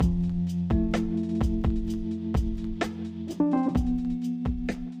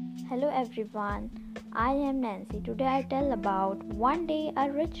everyone, I am Nancy. Today I tell about one day a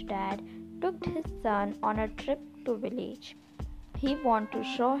rich dad took his son on a trip to village. He wanted to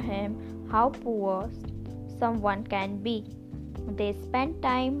show him how poor someone can be. They spent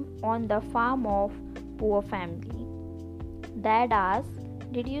time on the farm of poor family. Dad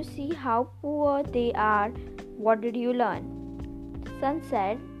asked, "Did you see how poor they are? What did you learn?" Son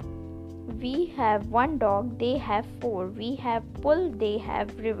said, "We have one dog, they have four. We have pool, they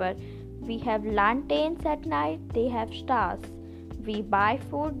have river. We have lanterns at night, they have stars. We buy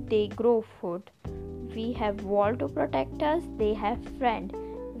food, they grow food. We have wall to protect us, they have friend.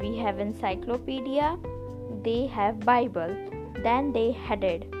 We have encyclopedia, they have Bible." Then they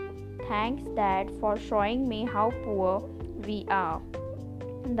headed. "Thanks, Dad, for showing me how poor we are."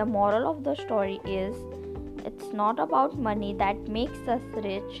 The moral of the story is it's not about money that makes us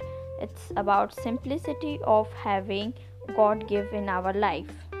rich. It's about simplicity of having God give in our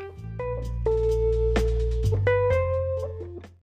life.